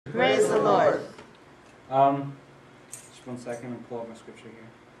Praise the Lord. Just 1 second and pull up my scripture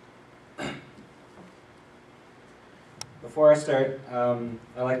here. Before I start, I'd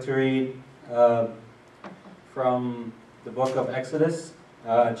like to read from the book of Exodus,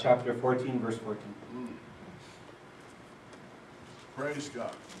 chapter 14, verse 14. Praise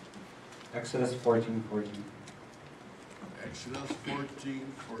God. Exodus 14, 14. Exodus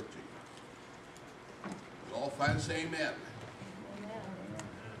 14, 14. We all find the same amen.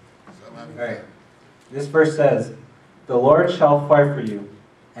 All right. This verse says, "The Lord shall fight for you,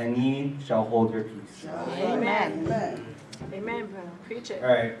 and ye shall hold your peace." Amen. Amen. Amen, brother. Preach it. All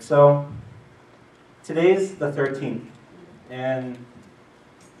right. So today's the 13th, and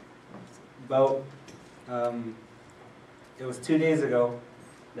about it was 2 days ago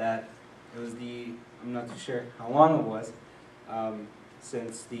that it was I'm not too sure how long it was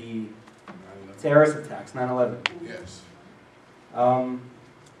since the terrorist attacks, 9/11. Yes.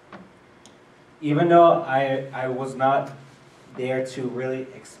 Even though I was not there to really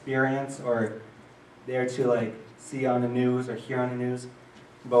experience or there to like see on the news or hear on the news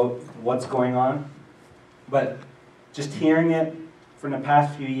about what's going on, but just hearing it from the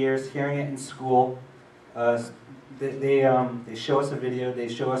past few years, hearing it in school, they show us a video, they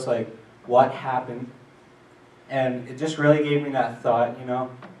show us like what happened, and it just really gave me that thought,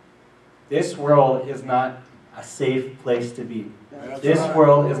 this world is not a safe place to be. This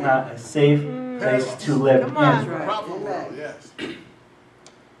world is not a safe place to live in. Yes.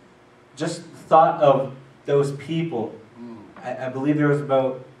 Just thought of those people. I believe there was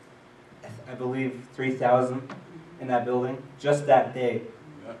about, 3,000 in that building just that day.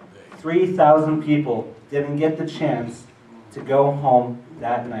 3,000 people didn't get the chance to go home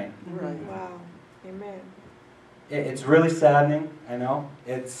that night. Wow. Amen. It's really saddening, I know.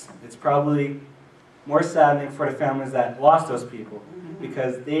 It's probably more saddening for the families that lost those people,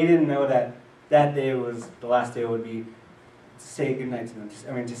 because they didn't know that that day was the last day it would be to say goodnight to them.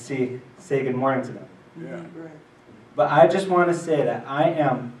 To say good morning to them. Yeah. But I just want to say that I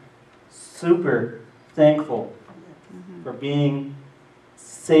am super thankful for being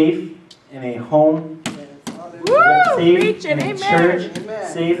safe in a home, safe in a church,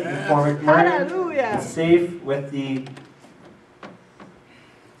 safe in Fort McMurray, safe with the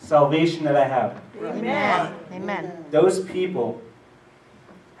salvation that I have. Amen. Amen. Those people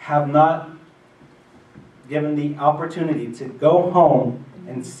have not given the opportunity to go home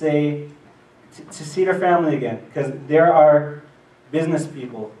and say, to see their family again. Because there are business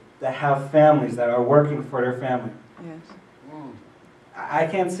people that have families that are working for their family. Yes. I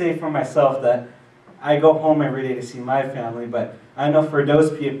can't say for myself that I go home every day to see my family, but I know for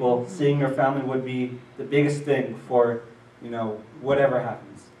those people, seeing their family would be the biggest thing for, whatever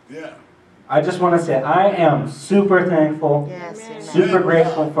happens. Yeah. I just want to say I am super thankful, super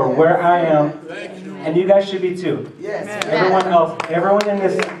grateful for where I am, and you guys should be too. Yes. Everyone in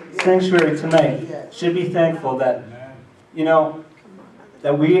this sanctuary tonight should be thankful that,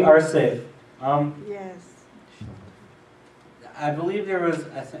 that we are safe. Yes. I believe there was,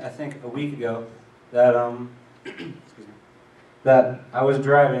 I think a week ago, that excuse me, that I was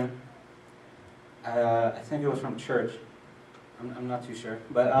driving. I think it was from church. I'm not too sure,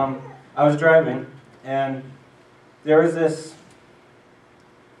 but I was driving, and there was this,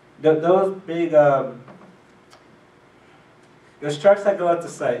 those big, those trucks that go out to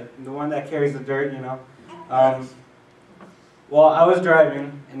site, the one that carries the dirt, Well, I was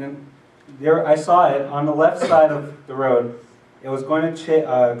driving, and then I saw it on the left side of the road. It was going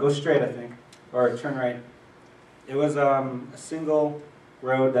to go straight, I think, or turn right. It was a single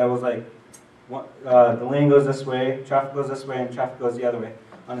road that was like, the lane goes this way, traffic goes this way, and traffic goes the other way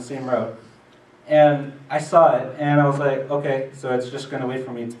on the same road. And I saw it, and I was like, okay, so it's just going to wait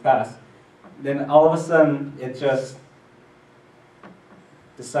for me to pass. Then all of a sudden, it just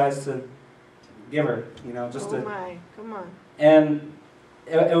decides to give her, just to... my, come on. And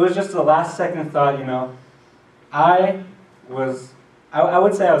it was just a last second thought, I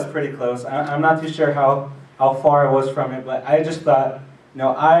would say I was pretty close. I'm not too sure how far I was from it, but I just thought,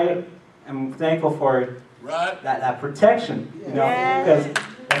 I am thankful for that protection, because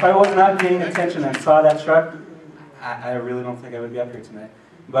if I was not paying attention and saw that truck, I really don't think I would be up here tonight.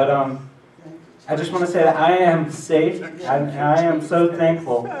 But I just want to say that I am safe, and I am so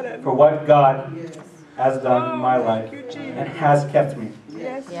thankful for what God has done in my life and has kept me.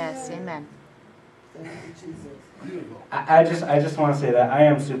 Yes, amen. I just want to say that I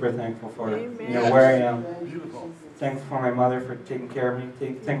am super thankful for where I am. Thankful for my mother for taking care of me.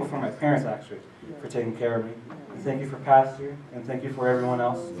 Thankful for my parents actually for taking care of me. And thank you for Pastor, and thank you for everyone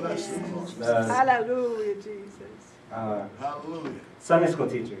else. Hallelujah, Jesus. Hallelujah. Sunday school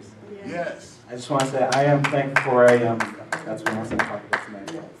teachers. Yes. I just want to say I am thankful for where I am. That's what I want to say.